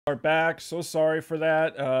Are back. So sorry for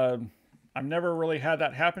that. I've never really had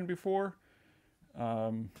that happen before,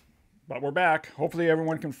 but we're back. Hopefully,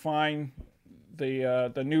 everyone can find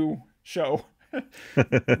the new show.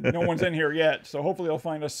 No one's in here yet, so hopefully they'll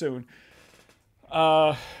find us soon.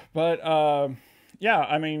 But yeah,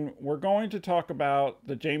 I mean, we're going to talk about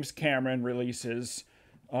the James Cameron releases,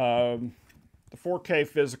 the 4K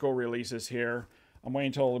physical releases here. I'm waiting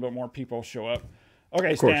until a little bit more people show up.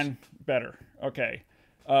 Okay, Stan, better. Okay.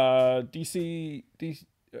 DC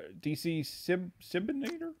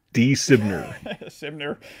Sibinator? D. Sibner.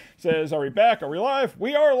 Sibner says, are we back? Are we live?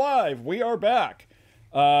 We are live. We are back.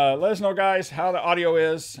 Let us know, guys, how the audio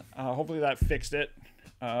is. Hopefully that fixed it.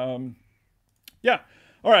 Yeah.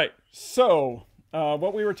 All right. So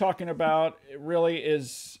what we were talking about really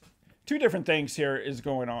is two different things here is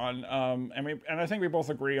going on. And I think we both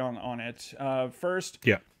agree on it. First,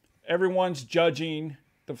 Yeah. everyone's judging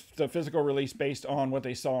the physical release based on what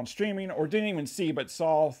they saw on streaming or didn't even see but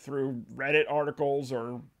saw through Reddit articles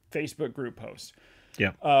or Facebook group posts.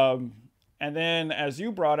 Yeah. And then, as you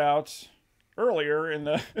brought out earlier in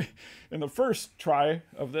the in the first try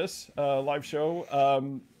of this live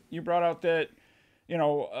show, you brought out that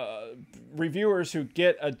reviewers who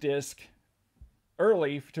get a disc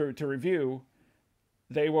early to review,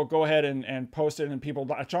 they will go ahead and post it, and people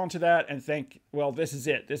latch onto that and think, well, this is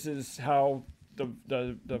it. This is how the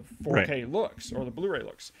 4K looks, or the Blu-ray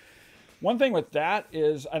looks. One thing with that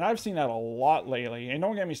is, and I've seen that a lot lately, and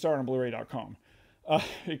don't get me started on blu-ray.com,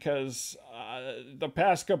 because the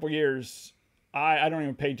past couple years, I don't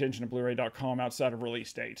even pay attention to blu-ray.com outside of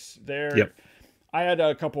release dates. I had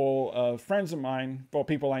a couple of friends of mine, well,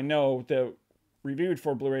 people I know, that reviewed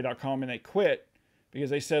for blu-ray.com, and they quit because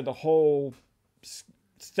they said the whole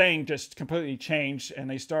thing just completely changed, and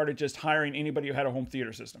they started just hiring anybody who had a home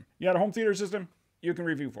theater system. You had a home theater system, you can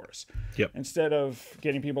review for us. Yep. Instead of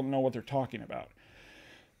getting people to know what they're talking about.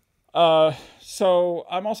 So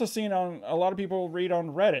I'm also seeing on a lot of people read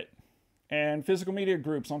on Reddit and physical media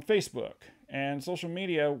groups on Facebook and social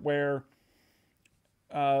media where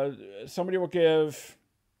somebody will give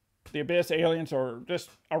The Abyss, Aliens, or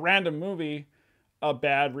just a random movie a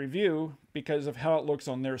bad review because of how it looks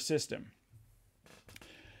on their system.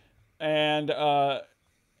 And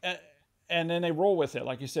then they roll with it.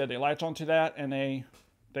 Like you said, they latch onto that and they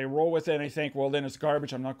roll with it and they think, well, then it's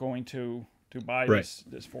garbage. I'm not going to buy this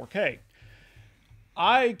 4K.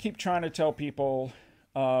 I keep trying to tell people,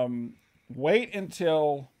 wait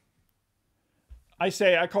until I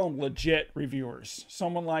call them legit reviewers.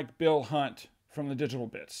 Someone like Bill Hunt from the Digital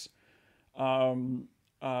Bits, DVD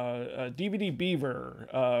Beaver,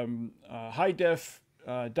 High Def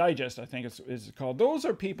Digest, I think is called. Those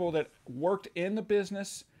are people that worked in the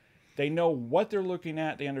business. They know what they're looking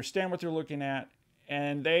at. They understand what they're looking at.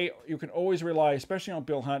 And you can always rely, especially on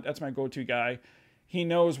Bill Hunt. That's my go-to guy. He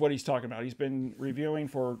knows what he's talking about. He's been reviewing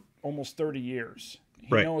for almost 30 years.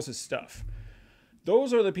 He knows his stuff.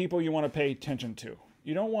 Those are the people you want to pay attention to.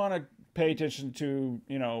 You don't want to pay attention to,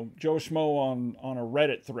 Joe Schmo on a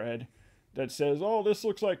Reddit thread that says, oh, this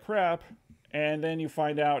looks like crap. And then you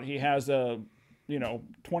find out he has a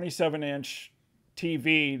 27-inch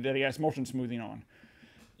TV that he has motion smoothing on.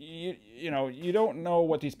 You don't know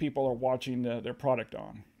what these people are watching their product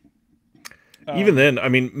on. Even then, I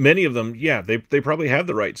mean, many of them, they probably have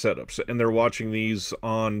the right setups, and they're watching these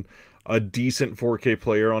on a decent 4K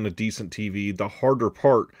player on a decent TV. The harder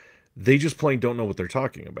part, they just plain don't know what they're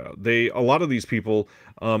talking about. A lot of these people,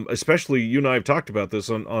 especially you and I have talked about this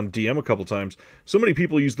on DM a couple times. So many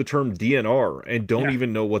people use the term DNR and don't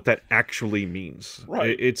even know what that actually means.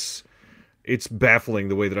 Right. It's baffling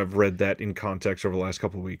the way that I've read that in context over the last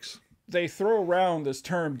couple of weeks. They throw around this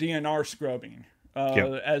term DNR scrubbing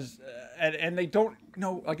and they don't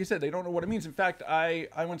know, like I said, they don't know what it means. In fact, I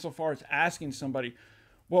went so far as asking somebody,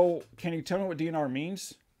 well, can you tell me what DNR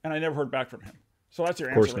means? And I never heard back from him. So that's your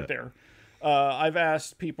answer right there. I've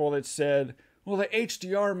asked people that said, well, the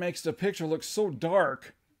HDR makes the picture look so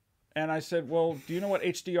dark. And I said, well, do you know what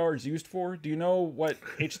HDR is used for? Do you know what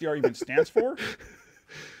HDR even stands for?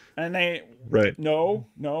 And they, no.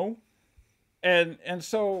 And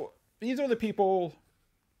so these are the people,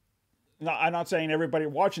 I'm not saying everybody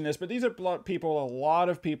watching this, but these are people, a lot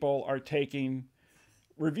of people are taking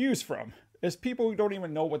reviews from. It's people who don't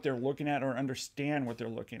even know what they're looking at or understand what they're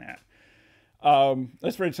looking at.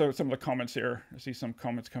 Let's read some of the comments here. I see some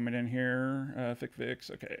comments coming in here.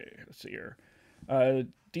 Fix. Okay, let's see here.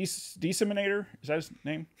 Disseminator, is that his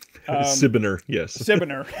name? Sibiner, yes.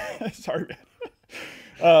 Sibiner. Sorry, man.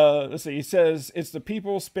 Let's see. He says it's the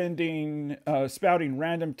people spouting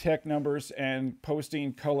random tech numbers and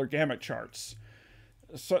posting color gamut charts.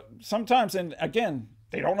 So sometimes, and again,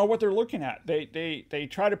 they don't know what they're looking at. They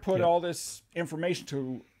try to put all this information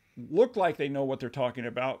to look like they know what they're talking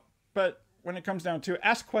about, but when it comes down to it,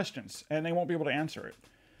 ask questions and they won't be able to answer it.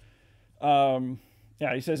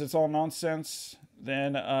 Yeah, he says it's all nonsense.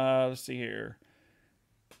 Then let's see here.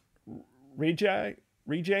 I think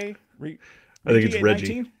it's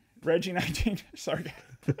Reggie. Reggie 19. Sorry.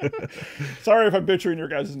 Sorry if I'm butchering your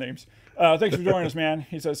guys' names. Thanks for joining us, man.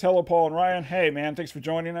 He says, hello, Paul and Ryan. Hey, man, thanks for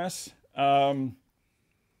joining us. I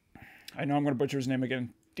know I'm going to butcher his name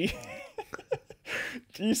again.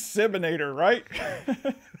 Disseminator, right?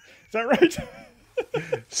 Is that right?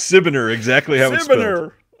 Sibiner, exactly how it's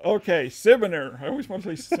spelled. Okay, Sibiner. I always want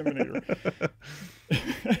to say Seminator.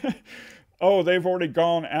 Oh, they've already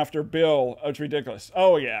gone after Bill. Oh, it's ridiculous.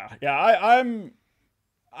 Oh, yeah. Yeah,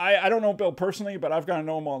 I don't know Bill personally, but I've got to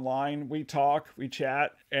know him online. We talk, we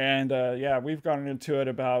chat, and yeah, we've gotten into it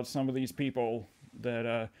about some of these people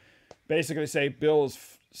that basically say Bill is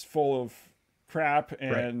full of crap,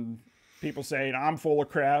 and people saying I'm full of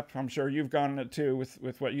crap. I'm sure you've gotten it too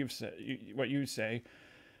with what you've said, what you say.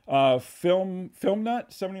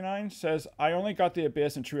 Filmnut 79 says, I only got The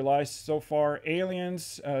Abyss and True Lies so far.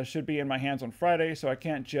 Aliens should be in my hands on Friday, so I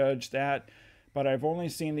can't judge that. But I've only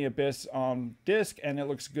seen The Abyss on disc, and it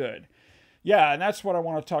looks good. Yeah, and that's what I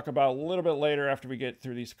want to talk about a little bit later after we get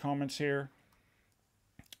through these comments here.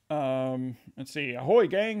 Let's see. Ahoy,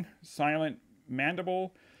 gang. Silent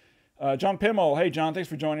Mandible. John Pimmel. Hey, John, thanks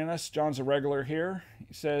for joining us. John's a regular here.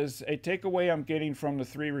 He says, a takeaway I'm getting from the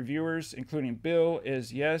 3 reviewers, including Bill,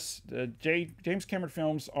 is yes, the James Cameron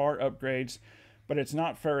films are upgrades, but it's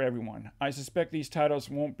not for everyone. I suspect these titles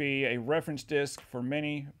won't be a reference disc for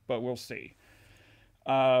many, but we'll see.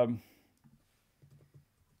 Yeah,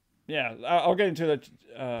 I'll get into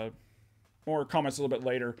the more comments a little bit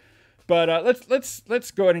later, but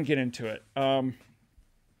let's go ahead and get into it.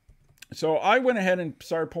 So I went ahead and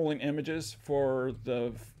started pulling images for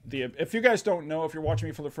the. If you guys don't know, if you're watching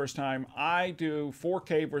me for the first time, I do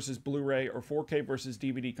 4K versus Blu-ray or 4K versus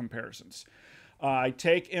DVD comparisons. I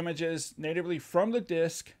take images natively from the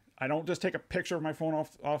disc. I don't just take a picture of my phone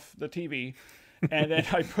off the TV, and then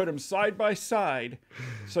I put them side by side,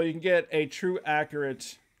 so you can get a true,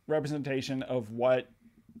 accurate representation of what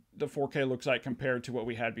the 4K looks like compared to what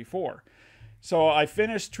we had before. So I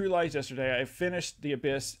finished True Lies yesterday. I finished The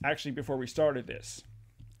Abyss actually before we started this.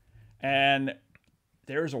 And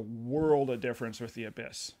there's a world of difference with The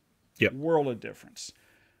Abyss. Yep. World of difference.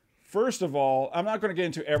 First of all, I'm not going to get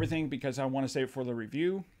into everything because I want to save it for the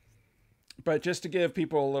review. But just to give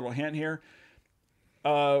people a little hint here,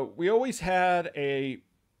 we always had a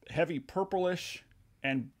heavy purplish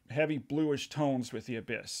and heavy bluish tones with The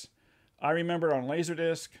Abyss. I remember on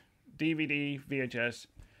Laserdisc, DVD, VHS,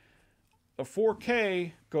 the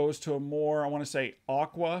 4K goes to a more, I want to say,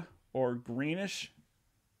 aqua or greenish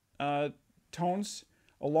tones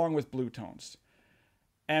along with blue tones.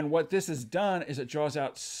 And what this has done is it draws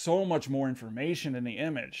out so much more information in the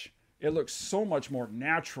image. It looks so much more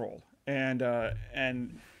natural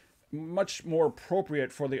and much more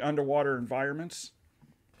appropriate for the underwater environments.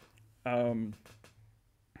 And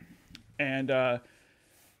so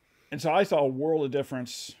I saw a world of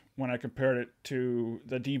difference when I compared it to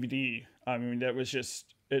the DVD. I mean, that was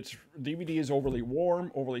just, DVD is overly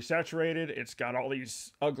warm, overly saturated. It's got all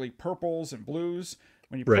these ugly purples and blues.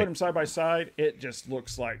 When you put them side by side, it just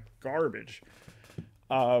looks like garbage.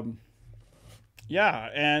 Yeah,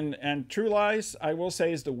 and True Lies, I will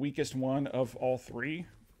say, is the weakest one of all 3.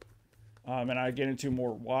 And I get into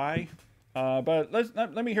more why. But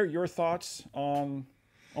let me hear your thoughts on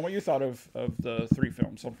what you thought of the 3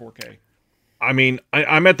 films on 4K. I mean,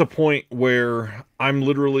 I'm at the point where I'm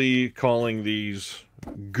literally calling these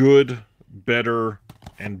good, better,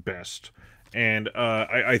 and best. And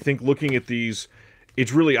I think looking at these,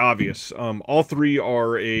 it's really obvious. All 3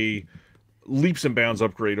 are a leaps and bounds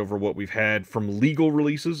upgrade over what we've had from legal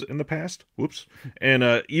releases in the past. Whoops.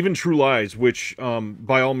 And even True Lies, which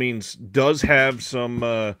by all means does have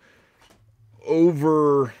some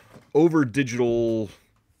over digital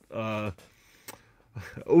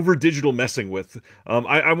messing with.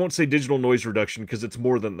 I won't say digital noise reduction because it's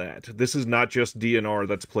more than that. This is not just DNR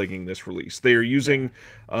that's plaguing this release. They are using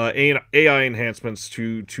AI enhancements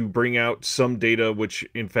to bring out some data, which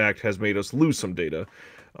in fact has made us lose some data.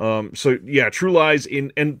 So yeah, True Lies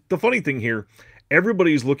and the funny thing here,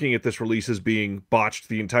 everybody's looking at this release as being botched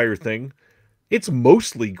the entire thing. It's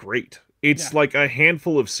mostly great. It's like a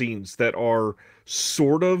handful of scenes that are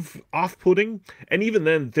sort of off-putting, and even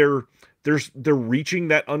then they're reaching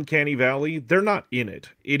that uncanny valley. They're not in it.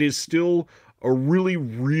 It is still a really,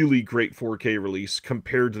 really great 4K release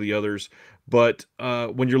compared to the others. But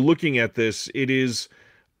when you're looking at this, it is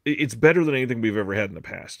it's better than anything we've ever had in the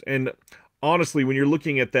past. And honestly, when you're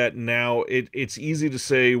looking at that now, it's easy to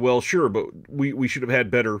say, well, sure, but we should have had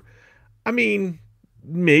better. I mean,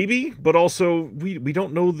 maybe, but also we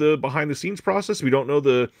don't know the behind the scenes process. We don't know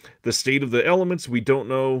the state of the elements. We don't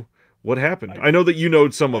know what happened. I know that you know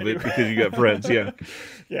some of it because you got friends. Yeah.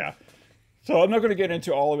 Yeah. So I'm not going to get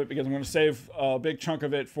into all of it because I'm going to save a big chunk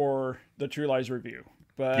of it for the True Lies review.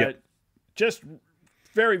 But just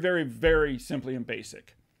very, very, very simply and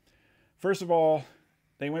basic. First of all,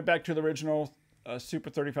 they went back to the original Super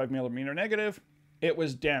 35 millimeter negative. It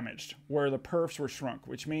was damaged where the perfs were shrunk,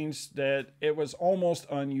 which means that it was almost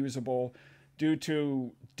unusable due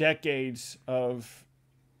to decades of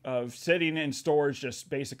sitting in storage, just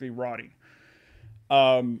basically rotting.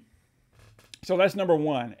 So that's number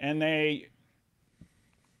one. And they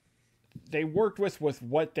worked with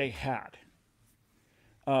what they had.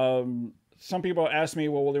 Some people ask me,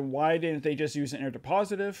 well, then why didn't they just use an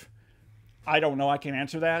interpositive? I don't know. I can't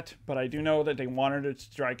answer that, but I do know that they wanted to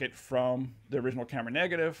strike it from the original camera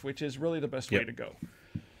negative, which is really the best way to go.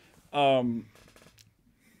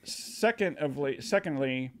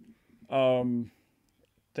 Secondly,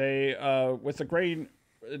 they with the grain,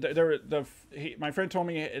 my friend told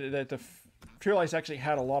me that the True Lies actually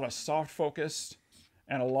had a lot of soft focus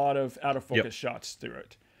and a lot of out of focus shots through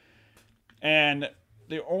it, and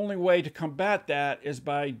the only way to combat that is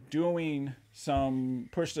by doing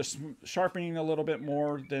push the sharpening a little bit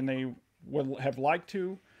more than they would have liked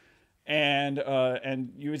to,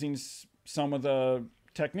 and using some of the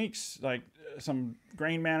techniques like some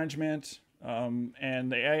grain management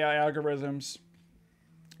and the AI algorithms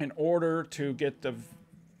in order to get the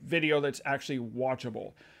video that's actually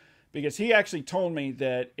watchable. Because he actually told me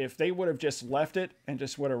that if they would have just left it and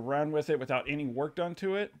just would have run with it without any work done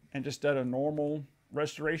to it and just done a normal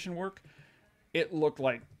restoration work, it looked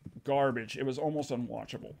like garbage. It was almost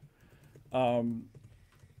unwatchable.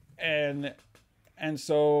 And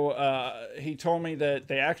so he told me that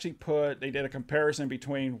they did a comparison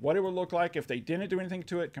between what it would look like if they didn't do anything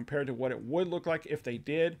to it compared to what it would look like if they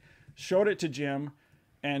did, showed it to Jim,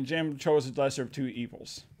 and Jim chose the lesser of two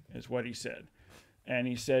evils, is what he said. And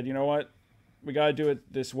he said, you know what? We got to do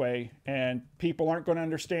it this way. And people aren't going to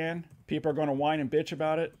understand. People are going to whine and bitch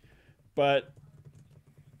about it. But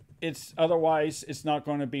otherwise it's not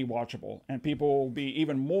going to be watchable. And people will be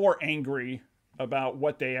even more angry about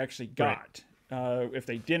what they actually got if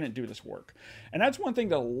they didn't do this work. And that's one thing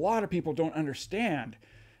that a lot of people don't understand.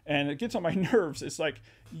 And it gets on my nerves. It's like,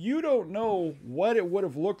 you don't know what it would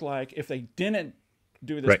have looked like if they didn't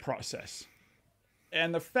do this process.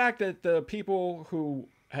 And the fact that the people who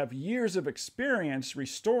have years of experience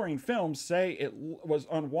restoring films say it was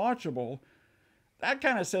unwatchable, that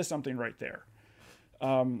kind of says something right there.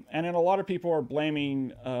 And then a lot of people are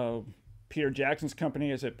blaming Peter Jackson's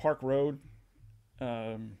company. Is it Park Road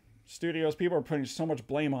Studios? People are putting so much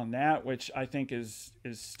blame on that, which I think is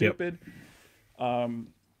stupid.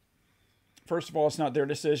 First of all, it's not their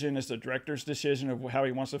decision. It's the director's decision of how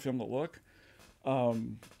he wants the film to look.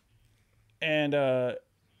 And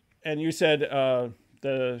you said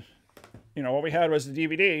what we had was the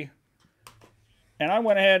DVD, and I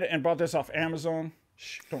went ahead and bought this off Amazon.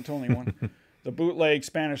 Shh, don't tell anyone. The bootleg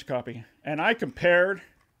Spanish copy, and I compared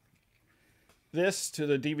this to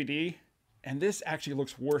the DVD, and this actually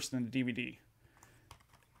looks worse than the DVD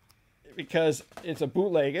because it's a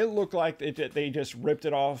bootleg. It looked like they just ripped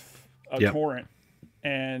it off a torrent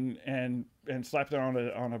and slapped it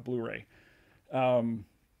on a Blu-ray.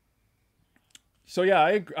 So yeah,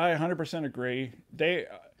 I 100% agree.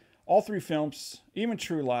 All three films, even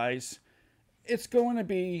True Lies, it's going to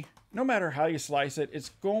be, no matter how you slice it, it's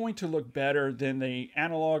going to look better than the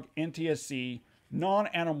analog NTSC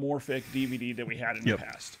non-anamorphic DVD that we had in the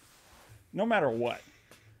past. No matter what.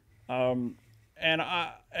 And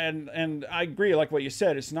I agree, like what you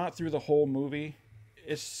said, it's not through the whole movie.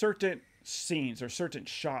 It's certain scenes or certain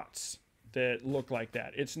shots that look like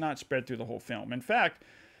that. It's not spread through the whole film. In fact,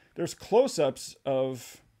 there's close-ups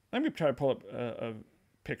of... Let me try to pull up a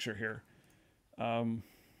picture here. I'll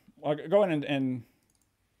go in and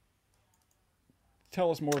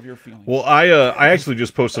tell us more of your feelings. Well, I actually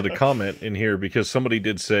just posted a comment in here because somebody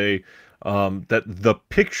did say that the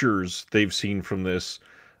pictures they've seen from this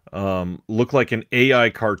look like an AI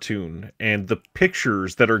cartoon, and the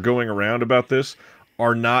pictures that are going around about this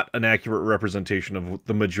are not an accurate representation of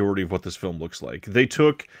the majority of what this film looks like. They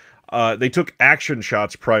took action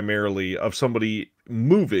shots primarily of somebody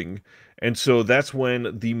moving, and so that's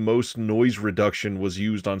when the most noise reduction was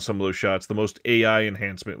used on some of those shots. The most AI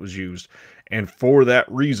enhancement was used, and for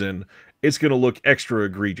that reason, it's going to look extra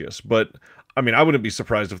egregious. But I mean, I wouldn't be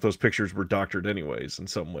surprised if those pictures were doctored anyways in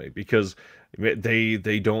some way, because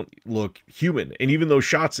they don't look human. And even those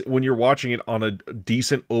shots, when you're watching it on a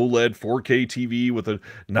decent OLED 4K TV with a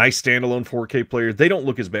nice standalone 4K player, they don't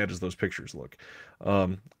look as bad as those pictures look.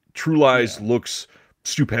 True Lies looks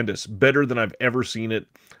stupendous, better than I've ever seen it,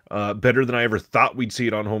 better than I ever thought we'd see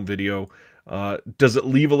it on home video. Does it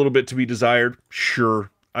leave a little bit to be desired?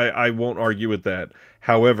 Sure. I won't argue with that.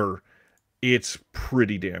 However, it's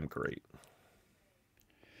pretty damn great.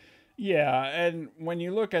 Yeah, and when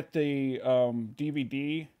you look at the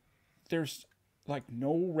DVD, there's like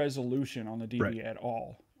no resolution on the DVD at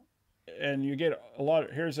all. And you get a lot of,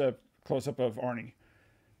 here's a close-up of Arnie.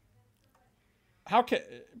 How can,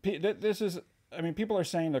 this is, I mean, people are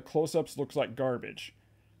saying the close-ups looks like garbage.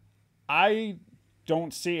 I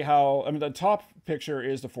don't see how, I mean, the top picture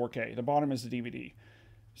is the 4K, the bottom is the DVD.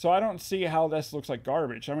 So I don't see how this looks like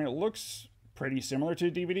garbage. I mean, it looks pretty similar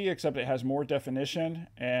to DVD, except it has more definition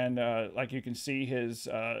and like you can see his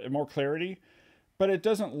more clarity, but it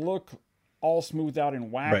doesn't look all smoothed out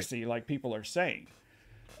and waxy like people are saying.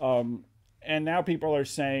 And now people are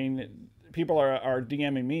saying, people are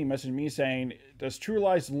DMing me, messaging me saying, does True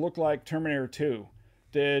Lies look like Terminator 2?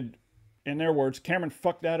 Did, in their words, Cameron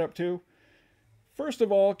fuck that up too? First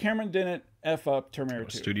of all, Cameron didn't F up Terminator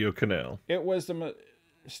 2. Studio Canal. It was the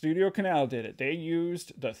Studio Canal did it. They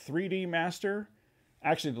used the 3D master,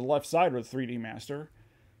 actually the left side was 3D master.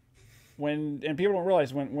 And people don't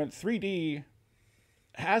realize when 3D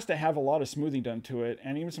has to have a lot of smoothing done to it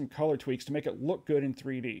and even some color tweaks to make it look good in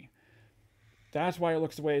 3D. That's why it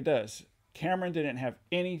looks the way it does. Cameron didn't have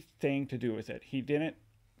anything to do with it. They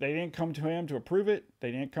didn't come to him to approve it.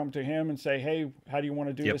 They didn't come to him and say, hey, how do you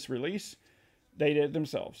want to do this release? They did it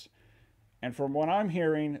themselves. And from what I'm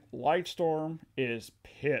hearing, Lightstorm is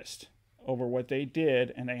pissed over what they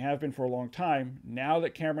did, and they have been for a long time. Now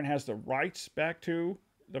that Cameron has the rights back to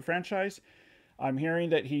the franchise, I'm hearing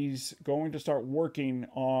that he's going to start working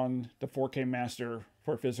on the 4K master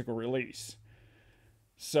for physical release.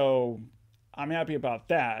 So I'm happy about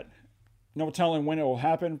that. No telling when it will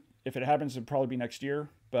happen. If it happens, it'll probably be next year.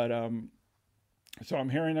 But so I'm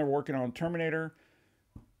hearing they're working on Terminator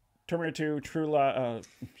 2,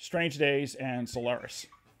 Strange Days, and Solaris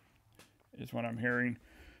is what I'm hearing.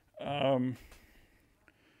 Hold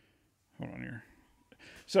on here.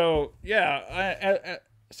 So yeah,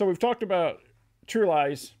 so we've talked about True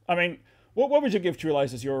Lies. I mean, what would you give True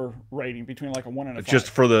Lies as your rating between like a 1 and a 5? Just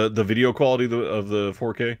for the video quality of the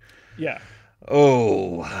 4K? Yeah.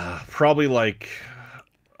 Oh, probably like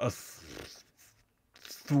a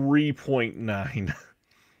 3.9.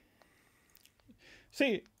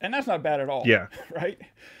 See, and that's not bad at all. Yeah. Right?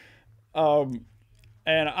 And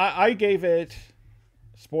I gave it,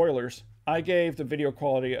 spoilers, I gave the video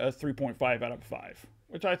quality a 3.5 out of 5,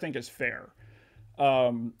 which I think is fair.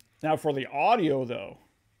 Now for the audio, though,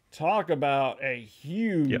 talk about a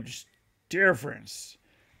huge difference.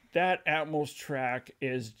 That Atmos track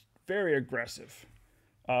is very aggressive.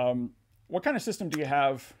 What kind of system do you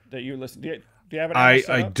have that you listen to? Do you have an Atmos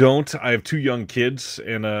I don't. I have 2 young kids,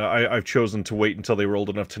 and I've chosen to wait until they were old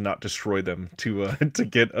enough to not destroy them to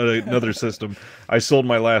get another system. I sold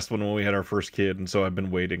my last one when we had our first kid, and so I've been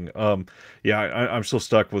waiting. Yeah, I'm still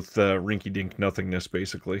stuck with rinky-dink nothingness,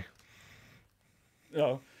 basically.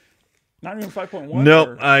 Oh, not even 5.1?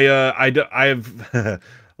 No, I have...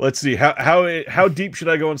 Let's see, how deep should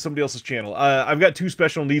I go on somebody else's channel? I've got 2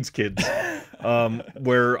 special needs kids,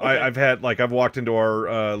 where I've walked into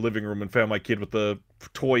our living room and found my kid with the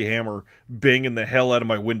toy hammer banging the hell out of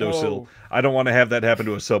my windowsill. I don't want to have that happen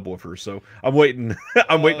to a subwoofer, so I'm waiting.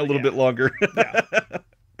 I'm waiting a little bit longer. Yeah,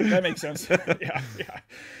 that makes sense. Yeah.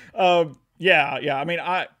 I mean,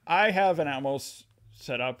 I have an Atmos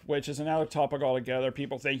setup, which is another topic altogether.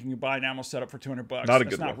 People think you can buy an Atmos setup for $200. Not a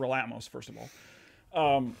good It's not one. real Atmos, first of all.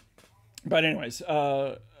 But anyways,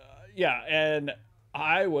 yeah, and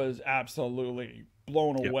I was absolutely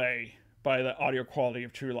blown away by the audio quality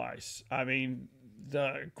of True Lies. I mean,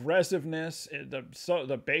 the aggressiveness,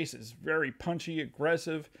 the bass is very punchy,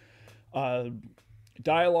 aggressive.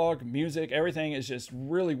 Dialogue, music, everything is just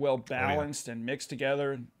really well balanced and mixed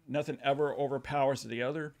together. Nothing ever overpowers the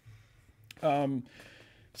other.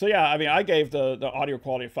 So yeah, I mean, I gave the audio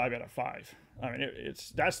quality a 5 out of 5. I mean,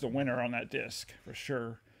 that's the winner on that disc for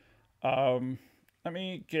sure. Let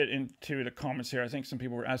me get into the comments here. I think some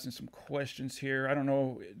people were asking some questions here. I don't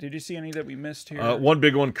know. Did you see any that we missed here? One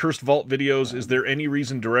big one, Cursed Vault Videos. Is there any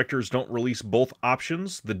reason directors don't release both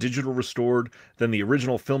options, the digital restored, then the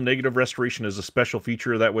original film negative restoration as a special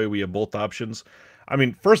feature? That way we have both options. I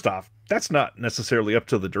mean, first off, that's not necessarily up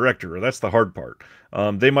to the director. That's the hard part.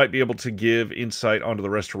 They might be able to give insight onto the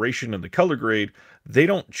restoration and the color grade. They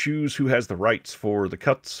don't choose who has the rights for the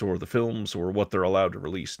cuts or the films or what they're allowed to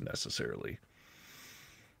release necessarily.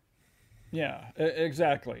 Yeah,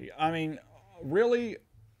 exactly. I mean, really,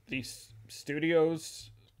 these studios,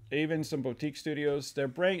 even some boutique studios, they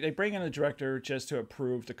bring in a director just to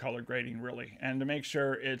approve the color grading, really, and to make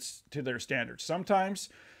sure it's to their standards. Sometimes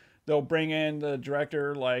they'll bring in the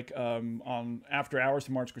director, like on After Hours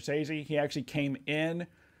to Martin Scorsese. He actually came in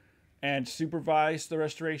and supervised the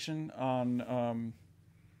restoration on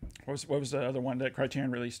what was the other one that Criterion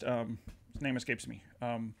released? His name escapes me.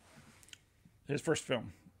 His first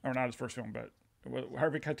film. Or not his first film, but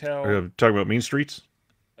Harvey Keitel. Are you talking about Mean Streets?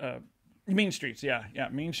 Mean Streets, yeah,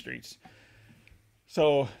 Mean Streets.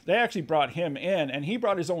 So they actually brought him in, and he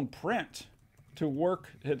brought his own print to work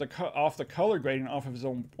off the color grading off of his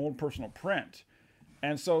own personal print.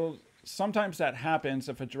 And so sometimes that happens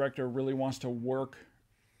if a director really wants to work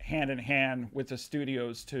hand in hand with the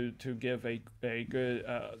studios to give a good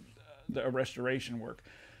a restoration work.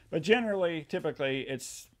 But generally, typically,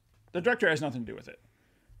 the director has nothing to do with it.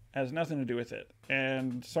 Has nothing to do with it.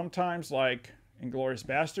 And sometimes, like Inglourious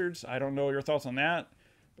Bastards, I don't know your thoughts on that,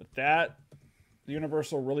 but the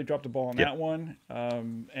Universal really dropped the ball on that one.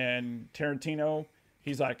 And Tarantino,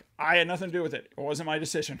 he's like, I had nothing to do with it. It wasn't my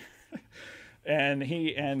decision. and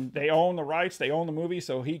they own the rights, they own the movie,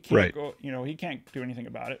 so he can't go, he can't do anything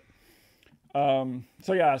about it.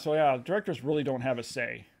 So yeah, directors really don't have a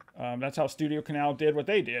say. That's how Studio Canal did what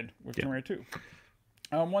they did with Terminator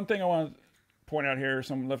 2. One thing I want to point out here,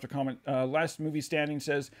 someone left a comment. Last Movie Standing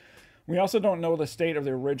says, we also don't know the state of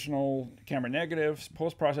the original camera negatives.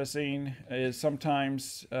 Post-processing is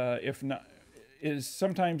sometimes,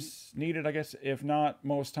 sometimes needed, I guess, if not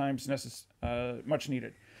most times much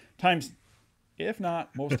needed. If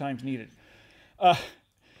not most times needed.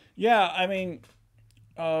 Yeah, I mean,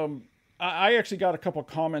 I actually got a couple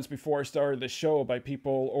comments before I started the show by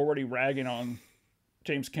people already ragging on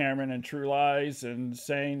James Cameron and True Lies and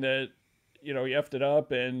saying that, he effed it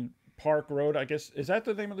up, and Park Road, I guess, is that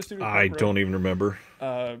the name of the studio? I don't even remember.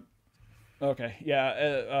 Okay,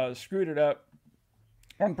 yeah, screwed it up.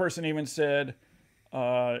 One person even said,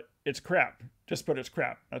 it's crap. Just put it's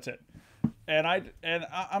crap. That's it. And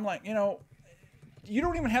I'm like, you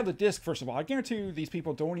don't even have the disc, first of all. I guarantee you these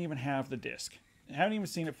people don't even have the disc. They haven't even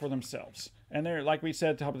seen it for themselves. And they're, like we said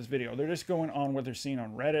at the top of this video, they're just going on what they're seeing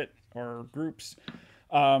on Reddit or groups.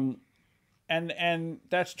 And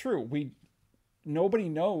that's true. Nobody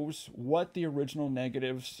knows what the original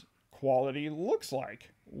negative's quality looks like.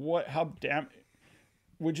 Would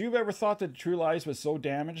you have ever thought that True Lies was so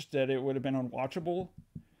damaged that it would have been unwatchable?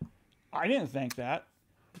 I didn't think that.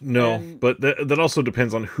 No, but that also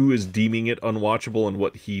depends on who is deeming it unwatchable and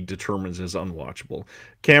what he determines as unwatchable.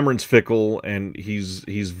 Cameron's fickle, and he's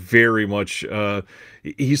very much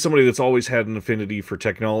he's somebody that's always had an affinity for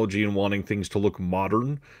technology and wanting things to look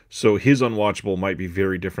modern. So his unwatchable might be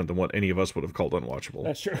very different than what any of us would have called unwatchable.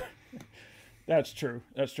 That's true. That's true.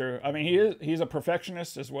 That's true. I mean, he's a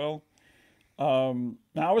perfectionist as well. Now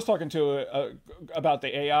I was talking to about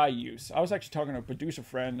the AI use. I was actually talking to a producer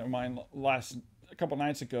friend of mine a couple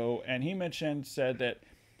nights ago, and he said that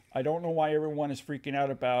I don't know why everyone is freaking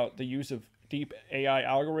out about the use of deep AI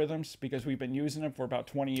algorithms, because we've been using them for about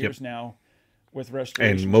 20 years now with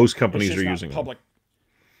restoration. And most companies are using them.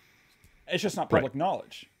 It's just not public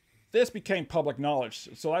knowledge. This became public knowledge,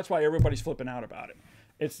 so that's why everybody's flipping out about it.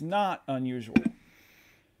 It's not unusual.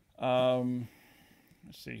 Let's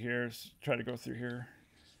see here. Let's try to go through here.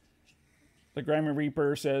 The Grammy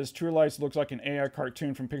Reaper says, True Lies looks like an AI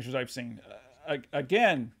cartoon from pictures I've seen.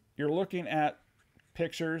 Again, you're looking at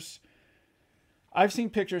pictures. I've seen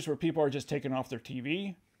pictures where people are just taking off their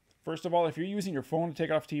TV. First of all, if you're using your phone to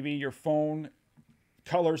take off TV, your phone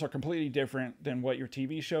colors are completely different than what your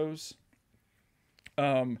TV shows.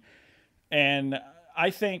 And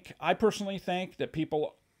I personally think that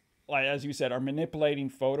people, like as you said, are manipulating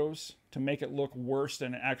photos to make it look worse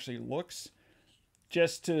than it actually looks,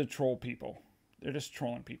 just to troll people. They're just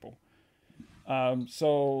trolling people.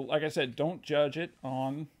 So, like I said, don't judge it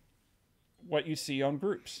on what you see on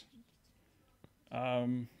groups.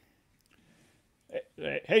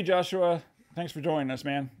 Hey, Joshua. Thanks for joining us,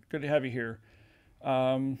 man. Good to have you here.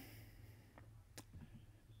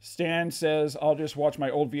 Stan says, I'll just watch my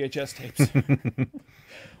old VHS tapes.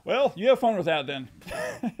 Well, you have fun with that then.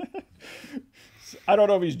 I don't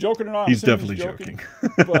know if he's joking or not. He's definitely joking.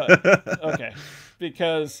 But, okay.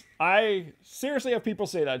 Because I seriously have people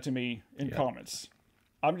say that to me in comments.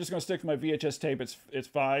 I'm just going to stick to my VHS tape. It's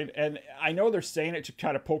fine. And I know they're saying it to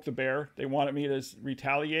kind of poke the bear. They wanted me to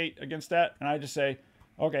retaliate against that. And I just say,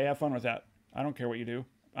 okay, have fun with that. I don't care what you do.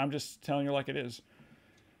 I'm just telling you like it is.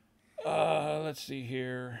 Let's see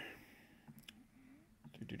here.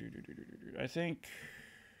 I think...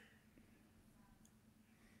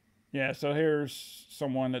 Yeah, so here's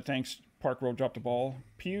someone that thinks Park Road dropped the ball.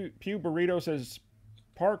 Pew Burrito says,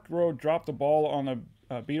 Park Road dropped the ball on the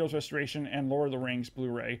Beatles restoration and Lord of the Rings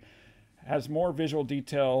Blu-ray. Has more visual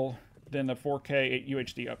detail than the 4K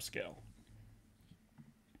UHD upscale.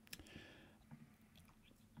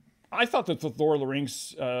 I thought that the Lord of the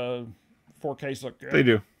Rings 4Ks looked good. They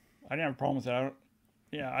do. I didn't have a problem with that.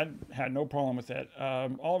 I had no problem with that.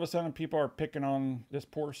 All of a sudden, people are picking on this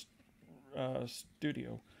poor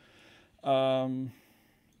studio. Well,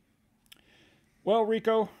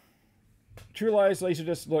 Rico, True Lies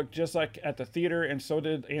Laserdisc looked just like at the theater, and so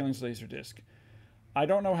did Aliens Laserdisc. I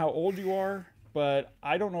don't know how old you are, but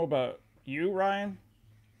I don't know about you, Ryan,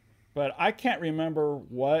 but I can't remember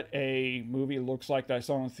what a movie looks like that I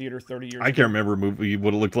saw in the theater 30 years ago. I can't remember a movie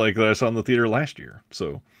what it looked like that I saw in the theater last year,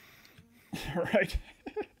 so... Right.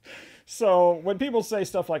 So when people say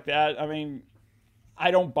stuff like that, I mean,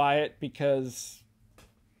 I don't buy it because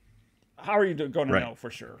how are you going to know for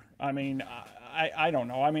sure? I mean, I don't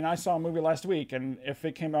know. I mean, I saw a movie last week, and if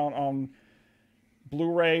it came out on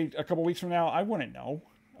Blu-ray a couple weeks from now, I wouldn't know.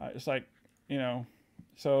 It's like, you know,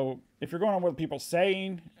 so if you're going on what people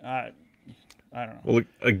saying, I don't know. Well,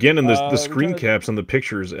 again, in the screen caps and the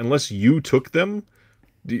pictures, unless you took them,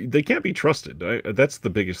 they can't be trusted. That's the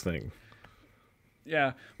biggest thing.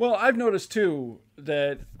 Yeah. Well, I've noticed too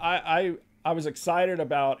that I was excited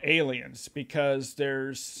about Aliens because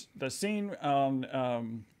there's the scene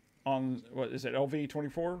on what is it,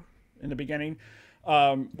 LV-24 in the beginning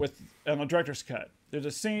with on the director's cut. There's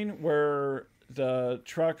a scene where the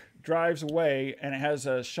truck drives away and it has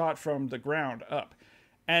a shot from the ground up,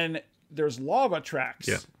 and there's lava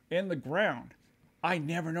tracks in the ground. I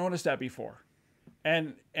never noticed that before,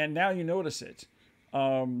 and now you notice it.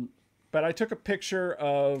 But I took a picture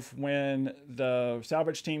of when the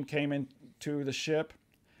salvage team came into the ship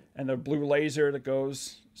and the blue laser that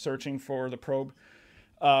goes searching for the probe.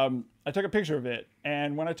 I took a picture of it.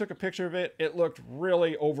 And when I took a picture of it, it looked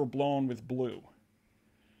really overblown with blue.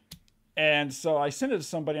 And so I sent it to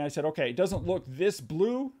somebody and I said, okay, it doesn't look this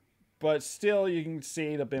blue, but still you can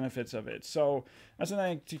see the benefits of it. So that's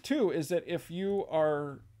another thing too, is that if you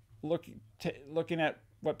are looking at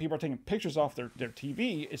what people are taking pictures off their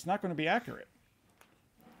TV, it's not going to be accurate.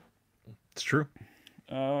 It's true.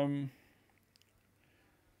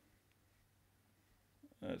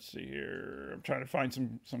 Let's see here. I'm trying to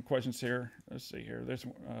find some questions here. Let's see here. There's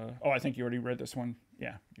I think you already read this one.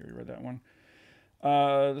 Yeah, you already read that one.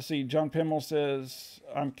 Let's see. John Pimmel says,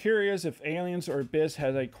 I'm curious if Aliens or Abyss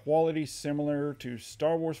has a quality similar to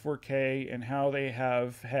Star Wars 4K and how they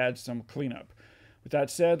have had some cleanup. With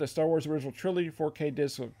that said, the Star Wars original trilogy 4K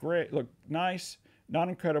discs look great, look nice, not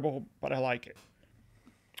incredible, but I like it.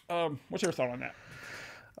 What's your thought on that?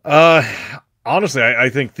 Honestly, I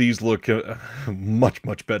think these look much,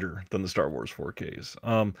 much better than the Star Wars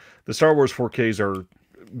 4Ks. The Star Wars 4Ks are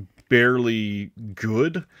barely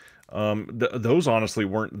good. Those honestly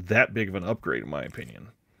weren't that big of an upgrade, in my opinion.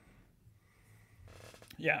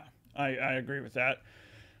 Yeah, I agree with that.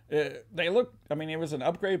 They look, I mean, it was an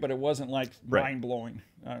upgrade, but it wasn't like mind-blowing.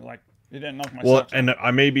 Like, it didn't knock my socks off. And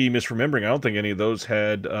I may be misremembering. I don't think any of those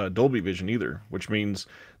had Dolby Vision either, which means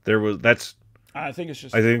I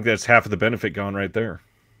think that's half of the benefit gone right there.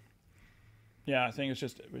 Yeah, I think it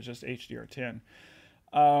was just HDR10.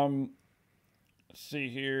 Let's see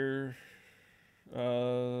here.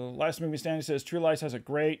 Last Movie Standing says True Lies has a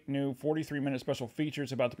great new 43-minute special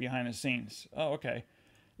features about the behind the scenes. Oh, okay.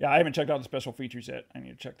 Yeah, I haven't checked out the special features yet. I need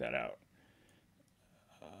to check that out.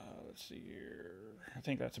 Let's see here. I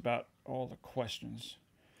think that's about all the questions.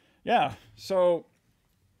 Yeah, so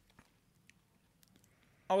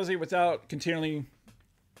obviously without continually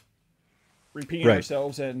repeating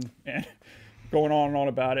ourselves and going on and on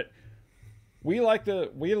about it, we like the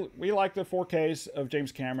 4Ks of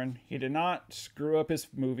James Cameron. He did not screw up his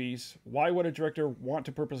movies. Why would a director want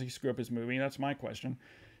to purposely screw up his movie? That's my question.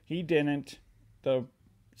 He didn't. The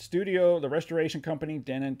studio, the restoration company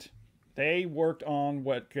didn't. They worked on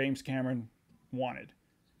what James Cameron wanted.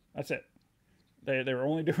 That's it. They were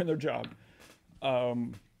only doing their job.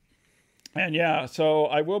 And yeah, so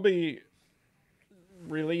I will be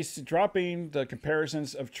dropping the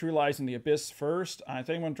comparisons of True Lies and The Abyss first. I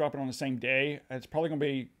think I'm going to drop it on the same day. It's probably going to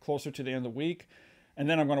be closer to the end of the week. And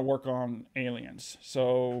then I'm going to work on Aliens.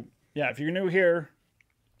 So yeah, if you're new here,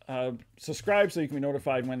 subscribe so you can be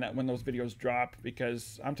notified when those videos drop,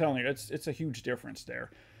 because I'm telling you, it's a huge difference there.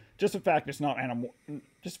 Just the fact it's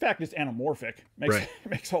anamorphic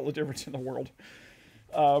makes all the difference in the world.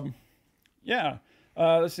 Yeah.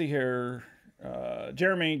 Let's see here.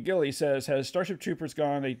 Jeremy Gilly says, has Starship Troopers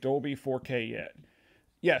gone a Dolby 4K yet?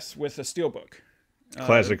 Yes, with the Steelbook.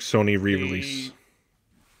 Classic Sony re-release.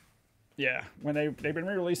 Yeah, when they've been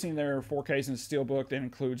re-releasing their 4Ks in Steelbook, that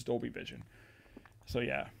includes Dolby Vision. So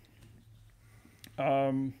yeah.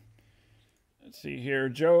 Let's see here.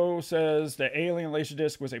 Joe says the Alien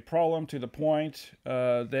Laserdisc was a problem to the point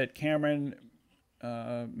that Cameron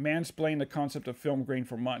mansplained the concept of film grain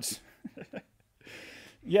for months.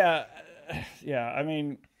 Yeah. I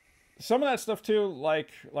mean, some of that stuff too,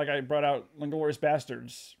 like I brought out Inglourious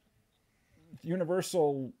Bastards.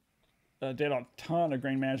 Universal did a ton of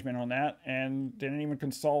grain management on that and didn't even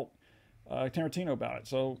consult Tarantino about it.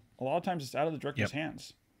 So a lot of times it's out of the director's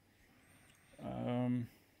hands.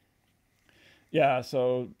 Yeah,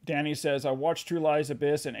 so Danny says, I watched True Lies,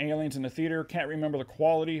 Abyss, and Aliens in the theater. Can't remember the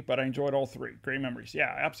quality, but I enjoyed all three. Great memories.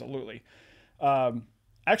 Yeah, absolutely.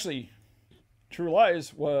 Actually, True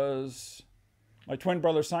Lies was my twin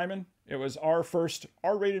brother Simon. It was our first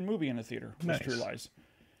R-rated movie in the theater. Was True Lies.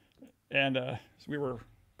 And so we were,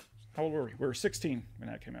 how old were we? We were 16 when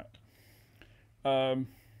that came out.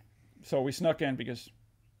 So we snuck in because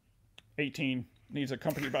 18 needs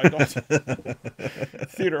accompanied by adults.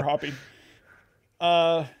 Theater hopping.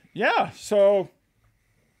 Yeah, so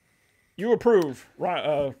you approve,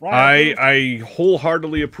 Ryan? I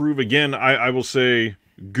wholeheartedly approve. Again, I will say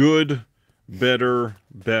good, better,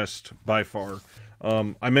 best by far.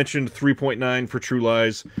 I mentioned 3.9 for True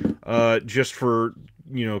Lies, just for,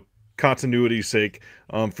 continuity's sake.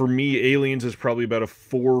 For me, Aliens is probably about a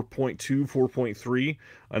 4.2, 4.3.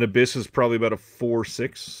 An Abyss is probably about a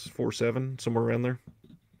 4.6, 4.7, somewhere around there.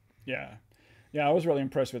 Yeah. Yeah, I was really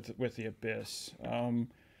impressed with The Abyss. I'm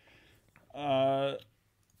going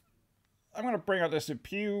to bring out this.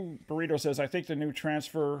 Pew Burrito says, I think the new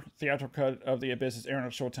transfer theatrical cut of The Abyss is airing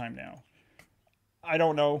on Showtime now. I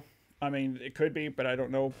don't know. I mean, it could be, but I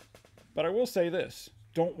don't know. But I will say this.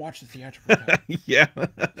 Don't watch the theatrical cut. Yeah.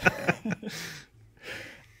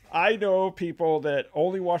 I know people that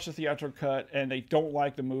only watch the theatrical cut and they don't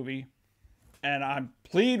like the movie. And I'm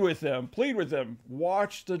plead with them,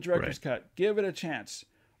 watch the director's cut, give it a chance.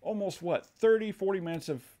 Almost 30, 40 minutes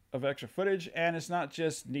of extra footage, and it's not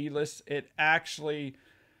just needless. It actually,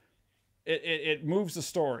 it moves the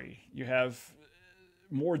story. You have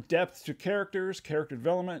more depth to character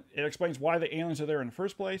development. It explains why the aliens are there in the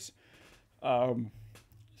first place.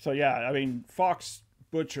 So yeah, I mean, Fox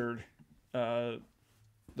butchered the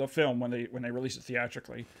film when they released it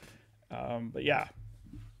theatrically. But yeah.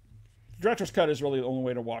 Director's cut is really the only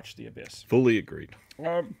way to watch The Abyss. Fully agreed.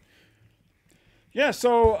 Yeah,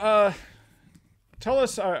 so tell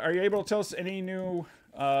us, are you able to tell us any new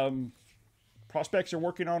prospects you're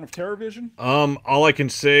working on of TerrorVision? All I can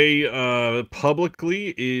say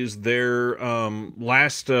publicly is their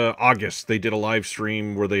last August they did a live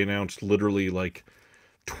stream where they announced literally like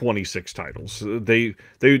 26 titles. They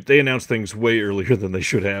announced things way earlier than they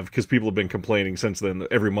should have, because people have been complaining since then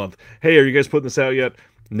every month. Hey, are you guys putting this out yet?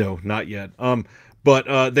 No, not yet.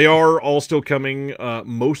 But they are all still coming.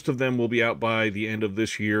 Most of them will be out by the end of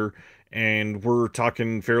this year, and we're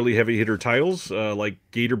talking fairly heavy hitter titles like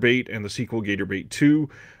Gatorbait and the sequel Gatorbait 2,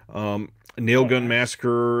 Nailgun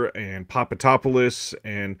Massacre and Papatopoulos,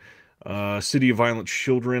 and City of Violent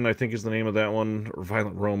Children, I think is the name of that one, or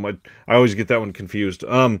Violent Rome. I always get that one confused.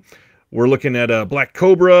 We're looking at Black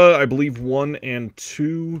Cobra, I believe 1 and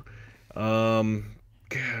 2.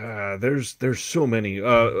 God, there's so many.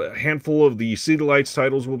 A handful of the City Lights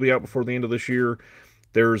titles will be out before the end of this year.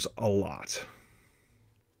 There's a lot.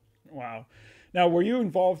 Wow. Now, were you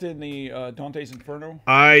involved in the Dante's Inferno?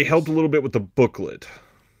 I helped a little bit with the booklet.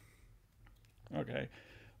 Okay.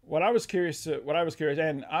 What I was curious,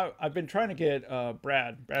 and I've been trying to get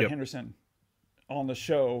Brad Henderson on the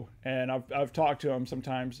show, and I've talked to him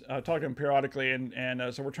sometimes. I talk to him periodically,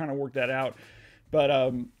 and so we're trying to work that out. But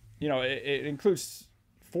it includes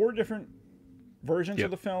 4 different versions of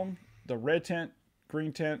the film: the red tint,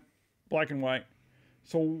 green tint, black and white.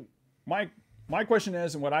 So my question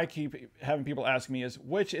is, and what I keep having people ask me is,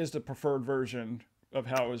 which is the preferred version of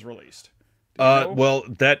how it was released? Do you know? Well,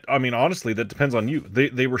 I mean, honestly, that depends on you.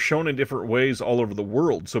 They were shown in different ways all over the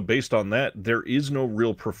world. So based on that, there is no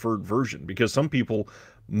real preferred version because some people,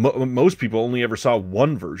 most people only ever saw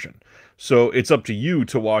one version. So it's up to you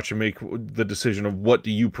to watch and make the decision of what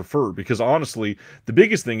do you prefer. Because honestly, the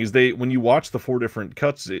biggest thing is when you watch the four different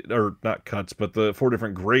cuts, or not cuts, but the four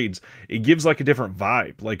different grades, it gives like a different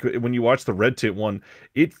vibe. Like when you watch the red tint one,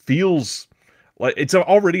 it feels like it's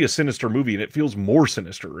already a sinister movie, and it feels more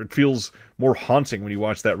sinister. It feels more haunting when you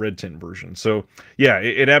watch that red tint version. So yeah,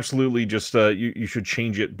 it absolutely just you should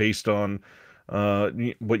change it based on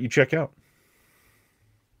what you check out.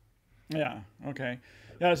 Yeah. Okay.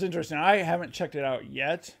 Yeah, it's interesting. I haven't checked it out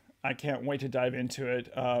yet. I can't wait to dive into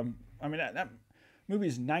it. I mean that movie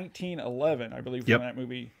is 1911, I believe, when Yep. that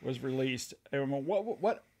movie was released. And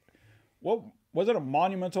what was it, a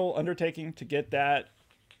monumental undertaking to get that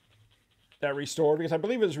restored? Because I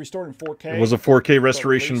believe it was restored in 4K. It was a 4K But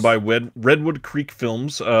restoration by released. Redwood Creek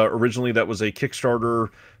Films. Originally, that was a Kickstarter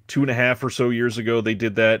 2.5 or so years ago. They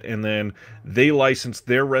did that, and then they licensed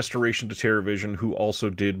their restoration to TerraVision, who also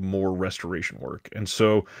did more restoration work. And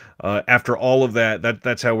so, after all of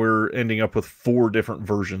that's how we're ending up with 4 different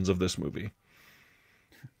versions of this movie.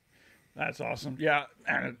 That's awesome. Yeah,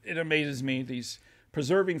 and it amazes me, these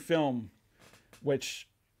preserving film, which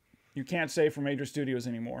you can't say for major studios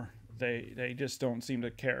anymore. They just don't seem to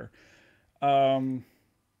care. Um,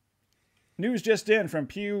 News just in from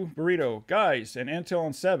Pew Burrito. Guys, and Intel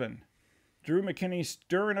on 7. Drew McKinney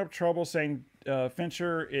stirring up trouble saying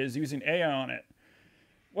Fincher is using AI on it.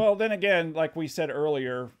 Well, then again, like we said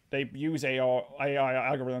earlier, they use AI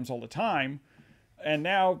algorithms all the time. And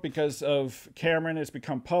now, because of Cameron, it's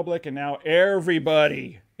become public, and now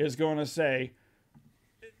everybody is going to say,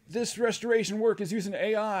 this restoration work is using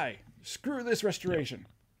AI. Screw this restoration.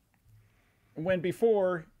 When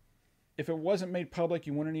before, if it wasn't made public,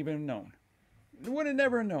 you wouldn't even have known. You would have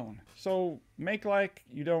never known. So make like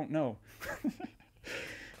you don't know.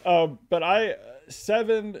 But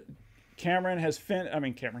 7, Cameron has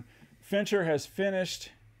Fincher has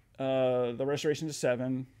finished the restoration to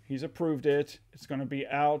 7. He's approved it. It's going to be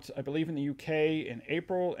out, I believe, in the UK in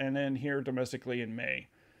April, and then here domestically in May.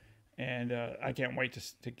 And I can't wait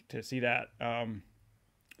to see that.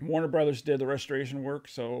 Warner Brothers did the restoration work,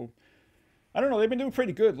 so I don't know. They've been doing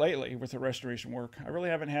pretty good lately with the restoration work. I really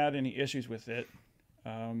haven't had any issues with it.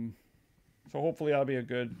 So hopefully that'll be a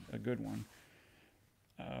good one.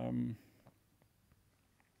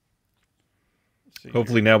 Let's see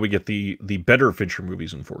Hopefully, here. now we get the better Fincher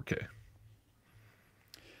movies in 4K.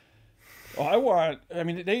 Well, I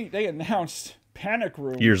mean, they announced Panic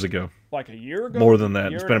Room Years ago, like a year ago, more than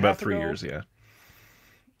that. year It's and been a about half 3 ago. years. Yeah.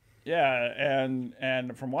 Yeah,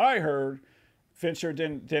 and from what I heard, Fincher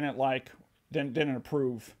didn't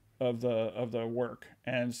approve of the work,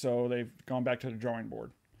 and so they've gone back to the drawing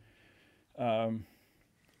board.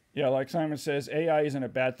 Yeah, like Simon says, AI isn't a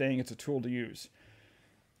bad thing; it's a tool to use.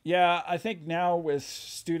 Yeah, I think now with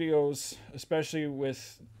studios, especially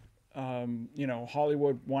with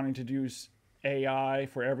Hollywood wanting to use AI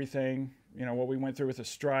for everything, what we went through with the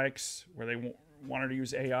strikes, where they wanted to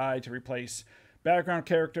use AI to replace background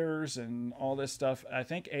characters and all this stuff. I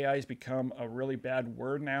think AI has become a really bad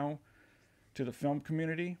word now to the film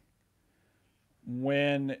community,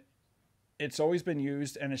 when it's always been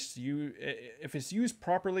used, and if it's used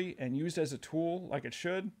properly and used as a tool like it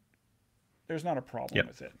should, there's not a problem Yep.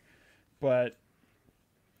 with it. But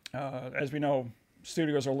as we know,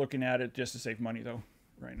 studios are looking at it just to save money, though,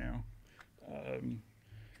 right now.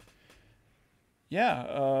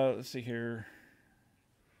 Let's see here.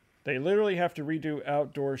 They literally have to redo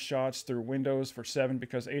outdoor shots through Windows for 7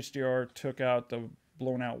 because HDR took out the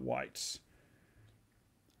blown out whites.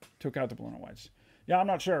 Yeah, I'm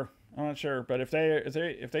not sure. But if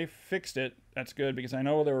they fixed it, that's good, because I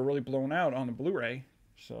know they were really blown out on the Blu-ray.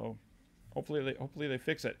 So hopefully they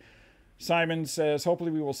fix it. Simon says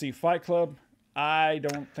hopefully we will see Fight Club. I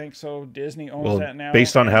don't think so. Disney owns Well, that now.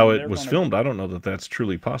 based on how and it was filmed, I don't know that that's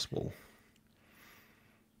truly possible.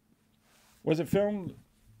 Was it filmed?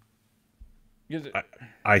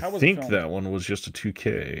 I How was it think filmed? that one was just a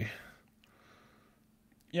 2K.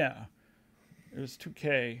 Yeah, it was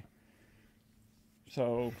 2K.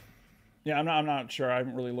 So, yeah, I'm not sure. I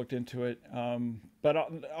haven't really looked into it. But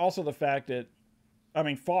also the fact that, I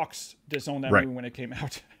mean, Fox disowned that Right. movie when it came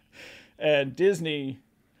out, and Disney.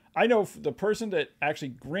 I know the person that actually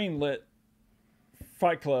greenlit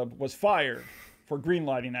Fight Club was fired for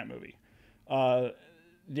greenlighting that movie.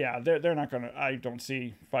 Yeah, they're not gonna. I don't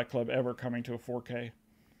see Fight Club ever coming to a 4K.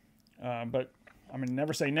 But I mean,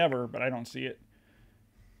 never say never. But I don't see it.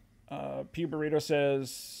 P Burrito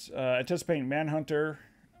says anticipating Manhunter.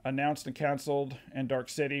 announced and canceled, and Dark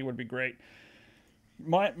City would be great.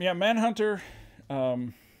 Manhunter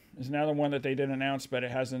is another one that they didn't announce, but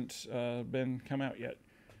it hasn't been come out yet.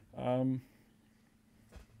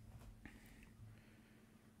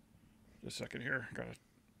 Just a second here.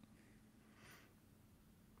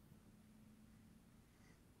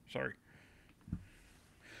 Sorry.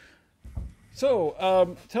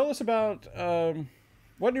 So, tell us about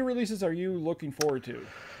what new releases are you looking forward to?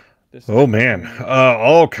 Oh man,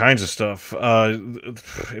 all kinds of stuff.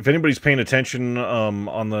 If anybody's paying attention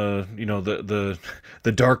on the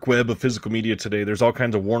the dark web of physical media today, there's all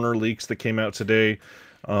kinds of Warner leaks that came out today.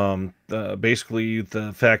 Basically,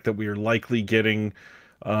 the fact that we are likely getting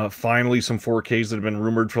finally some 4Ks that have been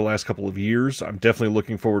rumored for the last couple of years. I'm definitely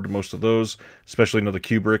looking forward to most of those, especially the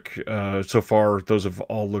Kubrick. So far, those have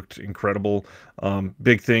all looked incredible.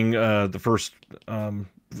 Big thing, the first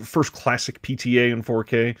classic PTA in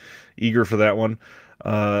 4K. Eager for that one.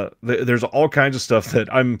 There's all kinds of stuff that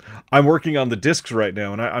I'm working on the discs right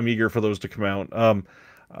now, and I'm eager for those to come out.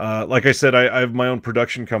 Like I said, I have my own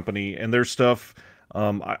production company, and there's stuff.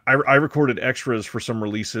 I recorded extras for some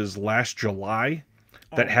releases last July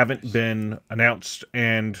that haven't been announced,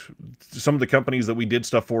 and some of the companies that we did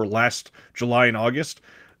stuff for last July and August,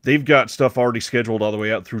 they've got stuff already scheduled all the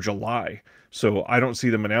way out through July. So I don't see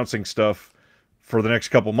them announcing stuff for the next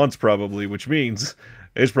couple months probably, which means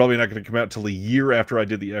it's probably not going to come out till a year after I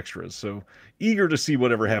did the extras. So eager to see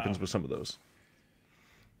whatever happens with some of those.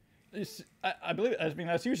 I believe, I mean,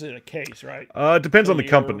 that's usually the case, right? Depends on the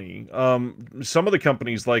company. Some of the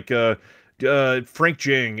companies, like Frank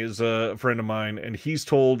Jang is a friend of mine, and he's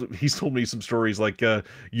told me some stories like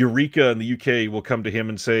Eureka in the UK will come to him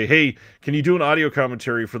and say, "Hey, can you do an audio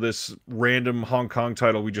commentary for this random Hong Kong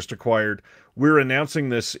title we just acquired? We're announcing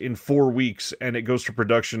this in 4 weeks, and it goes to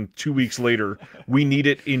production 2 weeks later. We need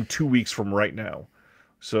it in 2 weeks from right now."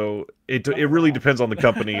 So it really depends on the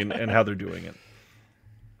company and how they're doing it.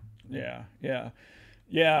 Yeah.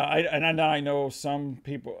 I know some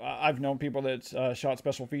people. I've known people that shot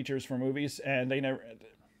special features for movies, and they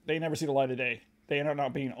never see the light of day. They end up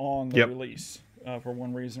not being on the release for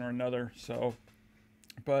one reason or another. So,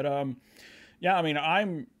 but yeah, I mean,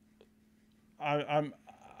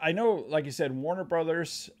 I know, like you said, Warner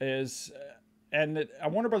Brothers is, and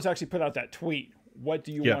Warner Brothers actually put out that tweet. What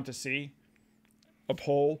do you want to see? A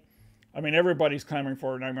poll. I mean, everybody's clamoring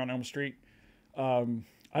for Nightmare on Elm Street.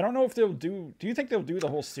 I don't know if they'll do. Do you think they'll do the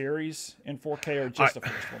whole series in 4K or just the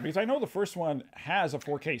first one? Because I know the first one has a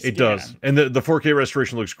 4K scan. It does, and the 4K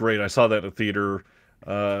restoration looks great. I saw that in a theater.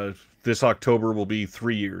 This October will be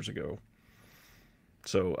 3 years ago.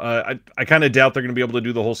 So I kind of doubt they're going to be able to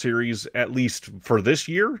do the whole series, at least for this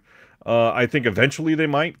year. I think eventually they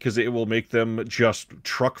might, because it will make them just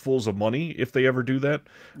truckfuls of money if they ever do that.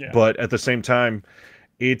 Yeah. But at the same time,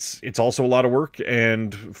 it's also a lot of work,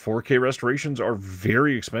 and 4K restorations are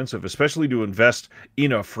very expensive, especially to invest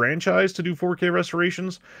in a franchise to do 4K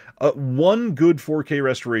restorations. One good 4K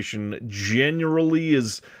restoration generally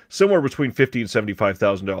is somewhere between $50,000 and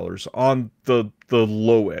 $75,000 on the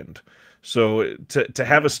low end. So to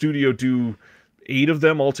have a studio do 8 of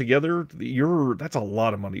them altogether, that's a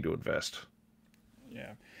lot of money to invest.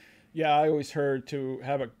 Yeah, I always heard to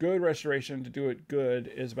have a good restoration, to do it good,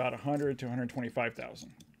 is about $100,000 to $125,000,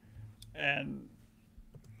 and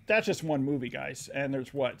that's just one movie, guys. And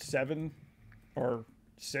there's what, 7 or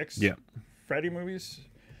 6 Freddy movies,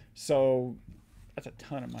 so that's a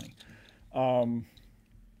ton of money.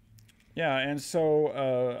 Yeah, and so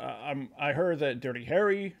I heard that Dirty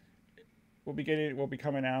Harry will be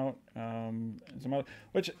coming out. And some other,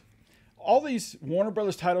 which all these Warner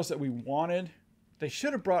Brothers titles that we wanted, they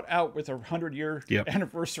should have brought out with a 100-year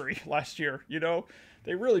anniversary last year. You know,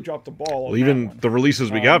 they really dropped the ball. Well, even the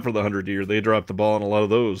releases we got for the 100-year, they dropped the ball on a lot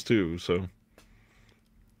of those too. So,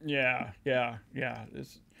 yeah.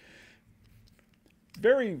 It's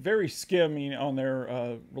very, very skimming on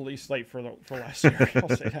their release slate for last year. I'll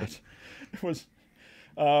say that. It was,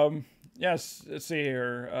 yes. Let's see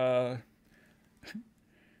here.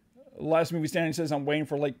 Last Movie Standing says, "I'm waiting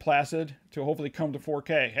for Lake Placid to hopefully come to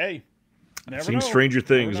 4K." Hey. Never seen know. Stranger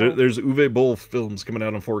Things. There's Uwe Boll films coming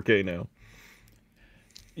out on 4K now.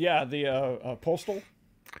 Yeah, the Postal.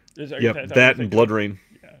 That and Blood Rain.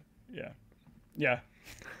 Yeah.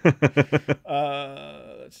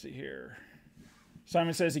 Let's see here.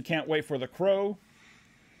 Simon says he can't wait for The Crow.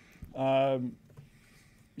 I'm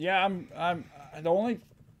the only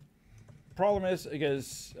problem is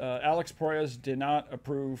because Alex Proyas did not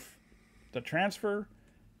approve the transfer,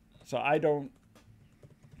 so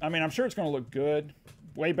I'm sure it's going to look good,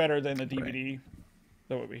 way better than the DVD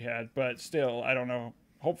that we had, but still, I don't know.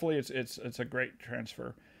 Hopefully, it's a great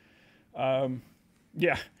transfer.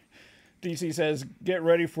 Yeah. DC says, get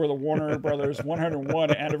ready for the Warner Brothers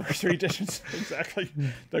 101 anniversary editions. Exactly.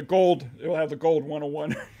 The gold. It will have the gold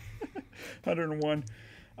 101.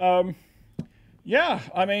 101. Yeah,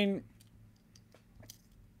 I mean,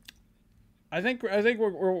 I think we're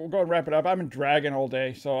going to wrap it up. I've been dragging all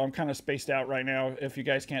day, so I'm kind of spaced out right now. If you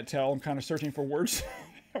guys can't tell, I'm kind of searching for words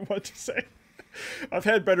what to say. I've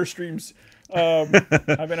had better streams. I've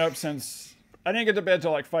been up since I didn't get to bed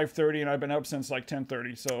till like 5:30, and I've been up since like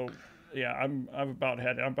 10:30. So yeah, I'm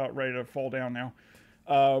about ready to fall down now.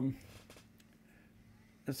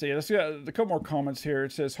 Let's see. Let's get a couple more comments here.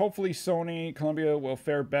 It says, hopefully Sony Columbia will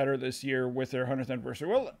fare better this year with their 100th anniversary.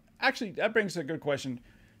 Well, actually, that brings a good question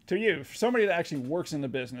to you. For somebody that actually works in the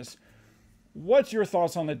business, what's your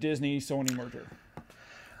thoughts on the Disney-Sony merger?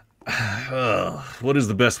 What is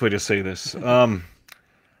the best way to say this?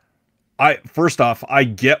 First off, I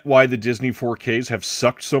get why the Disney 4Ks have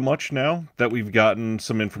sucked so much now that we've gotten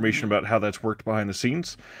some information about how that's worked behind the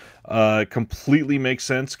scenes. Completely makes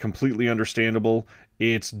sense, completely understandable.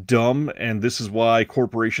 It's dumb, and this is why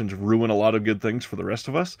corporations ruin a lot of good things for the rest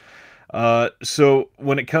of us. So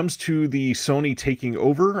when it comes to the Sony taking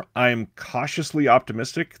over, I'm cautiously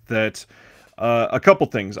optimistic that a couple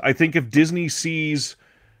things. I think if Disney sees,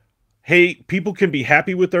 hey, people can be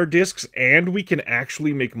happy with our discs and we can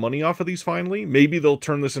actually make money off of these finally, maybe they'll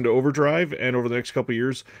turn this into overdrive, and over the next couple of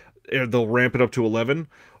years, they'll ramp it up to 11.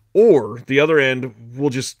 Or, the other end, we'll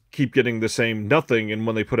just keep getting the same nothing, and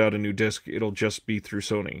when they put out a new disc, it'll just be through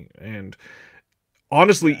Sony. And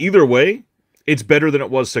honestly, either way, it's better than it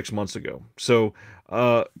was 6 months ago. So,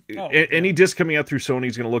 any disc coming out through Sony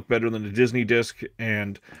is going to look better than a Disney disc,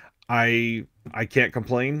 and I can't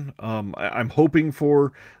complain. I'm hoping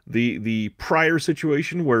for the prior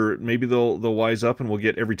situation where maybe they'll wise up and we'll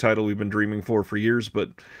get every title we've been dreaming for years. But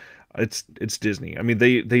it's Disney. I mean,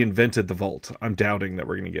 they invented the vault. I'm doubting that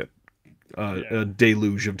we're going to get a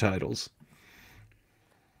deluge of titles.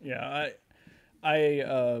 Yeah,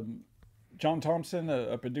 John Thompson,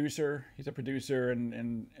 a producer. He's a producer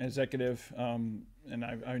and executive, and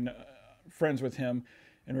I'm friends with him.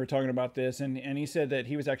 And we were talking about this, and he said that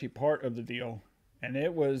he was actually part of the deal, and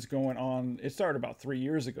it was going on. It started about 3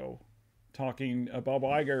 years ago, Bob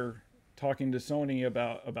Iger talking to Sony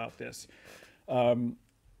about this,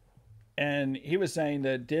 and he was saying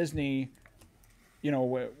that Disney, their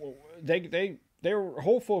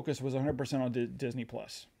whole focus was 100% on Disney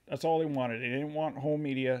Plus. That's all they wanted. They didn't want home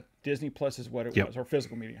media. Disney Plus is what it was, or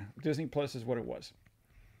physical media. Disney Plus is what it was.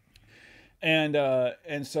 And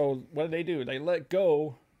so what did they do? They let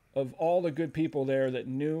go of all the good people there that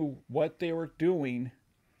knew what they were doing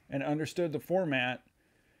and understood the format,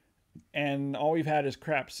 and all we've had is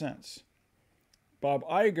crap since. Bob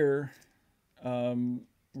Iger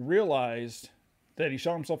realized that he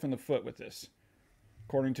shot himself in the foot with this,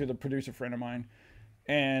 according to the producer friend of mine,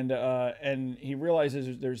 and he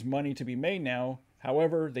realizes there's money to be made now.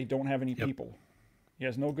 However, they don't have any people. He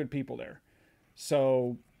has no good people there.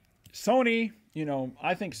 So Sony,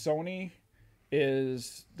 I think Sony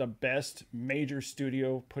is the best major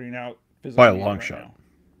studio putting out physical media by a long shot. Now.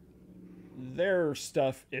 Their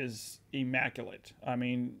stuff is immaculate. I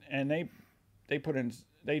mean, and they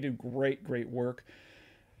do great work.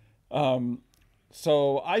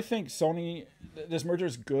 So I think Sony, this merger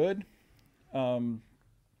is good.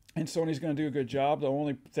 And Sony's going to do a good job. The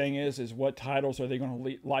only thing is what titles are they going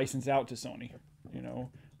to license out to Sony?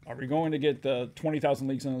 Are we going to get the 20,000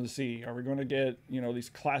 Leagues Under the Sea? Are we going to get, these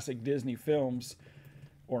classic Disney films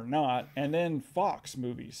or not? And then Fox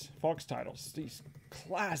movies, Fox titles, these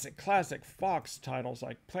classic Fox titles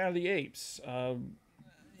like Planet of the Apes,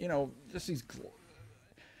 just these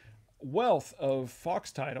wealth of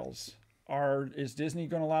Fox titles. Is Disney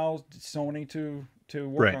going to allow Sony to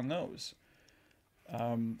work on those?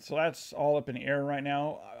 So that's all up in the air right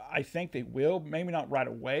now. I think they will, maybe not right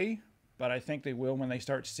away, but I think they will when they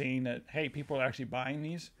start seeing that, hey, people are actually buying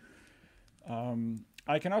these.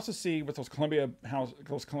 I can also see with those Columbia House,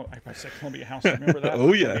 I said Columbia House, remember that?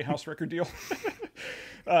 Oh, yeah. Columbia House record deal.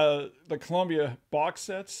 The Columbia box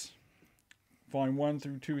sets, volume 1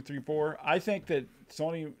 through 2, 3, 4. I think that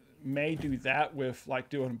Sony may do that with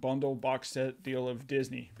doing a bundle box set deal of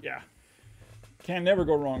Disney. Yeah. Can never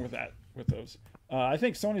go wrong with that, with those. I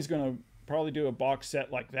think Sony's going to probably do a box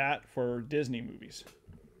set like that for Disney movies.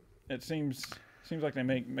 It seems like they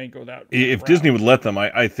may go that route. If Disney would let them,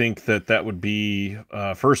 I think that would be,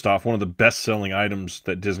 first off, one of the best-selling items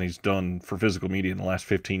that Disney's done for physical media in the last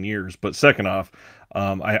 15 years. But second off,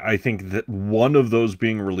 I think that one of those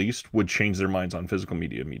being released would change their minds on physical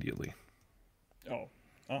media immediately. Oh,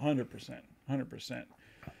 100%.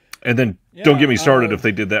 And then don't get me started if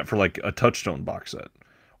they did that for like a Touchstone box set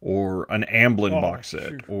or an Amblin box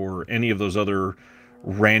set or any of those other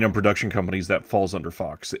random production companies that falls under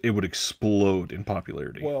Fox. It would explode in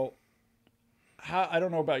popularity. Well, I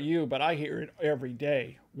don't know about you, but I hear it every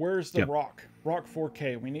day. Where's the Rock? Rock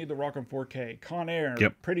 4K. We need the Rock on 4K. Con Air.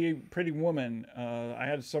 Pretty Woman. I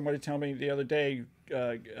had somebody tell me the other day,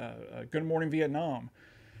 Good Morning Vietnam.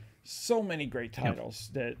 So many great titles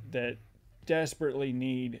that desperately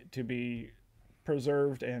need to be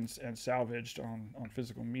preserved and salvaged on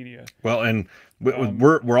physical media. Well, and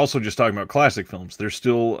we're also just talking about classic films. There's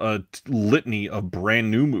still a litany of brand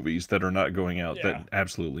new movies that are not going out that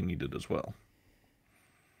absolutely need it as well.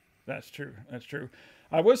 That's true. That's true.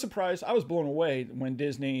 I was surprised. I was blown away when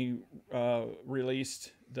Disney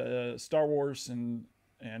released the Star Wars and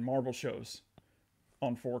Marvel shows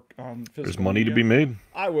on physical. There's money media. to be made.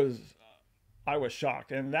 I was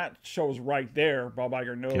shocked, and that shows right there. Bob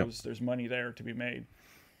Iger knows there's money there to be made.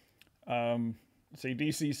 See,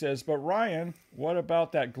 DC says, but Ryan, what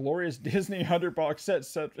about that glorious Disney 100 box set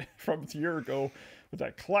from a year ago with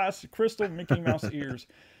that classic crystal Mickey Mouse ears?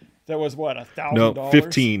 That was what, $1,000? No,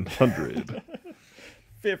 $1,500.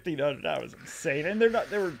 $1,500. That was insane. And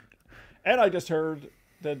and I just heard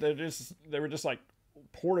that they were just like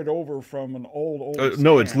ported over from an old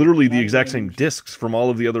no, it's literally the exact same discs from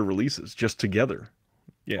all of the other releases just together.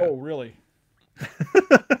 Yeah. Oh, really?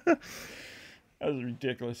 That was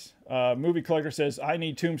ridiculous. Movie Collector says, I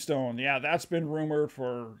need Tombstone. Yeah, that's been rumored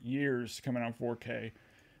for years coming on 4K.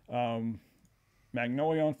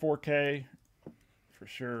 Magnolia on 4K for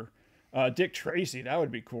sure. Dick Tracy, that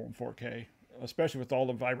would be cool in 4K, especially with all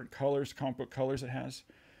the vibrant colors, comic book colors it has.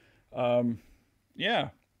 Yeah.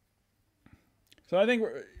 So I think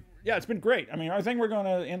it's been great. I mean, I think we're going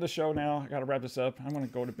to end the show now. I got to wrap this up. I'm going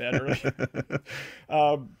to go to bed early.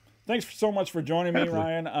 Thanks so much for joining me,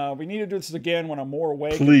 Ryan. We need to do this again when I'm more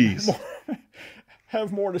awake. Please.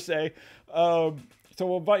 Have more to say. So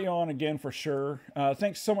we'll invite you on again for sure.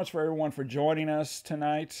 Thanks so much for everyone for joining us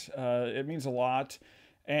tonight. It means a lot.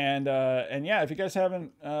 And yeah, if you guys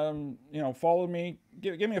haven't, followed me,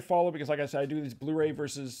 give me a follow, because like I said, I do these Blu-ray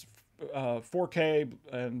versus 4K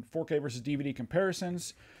and 4K versus DVD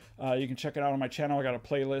comparisons. You can check it out on my channel. I got a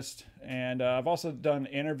playlist, and I've also done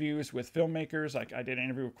interviews with filmmakers. Like I did an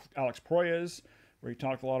interview with Alex Proyas, where he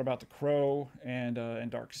talked a lot about The Crow and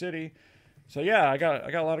Dark City. So yeah, I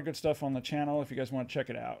got a lot of good stuff on the channel if you guys want to check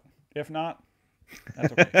it out. If not,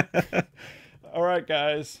 that's okay. All right,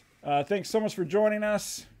 guys. Thanks so much for joining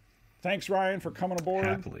us. Thanks, Ryan, for coming aboard.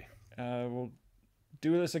 Happily. We'll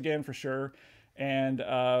do this again for sure. And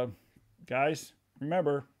guys,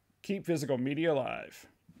 remember, keep physical media alive.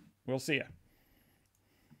 We'll see ya.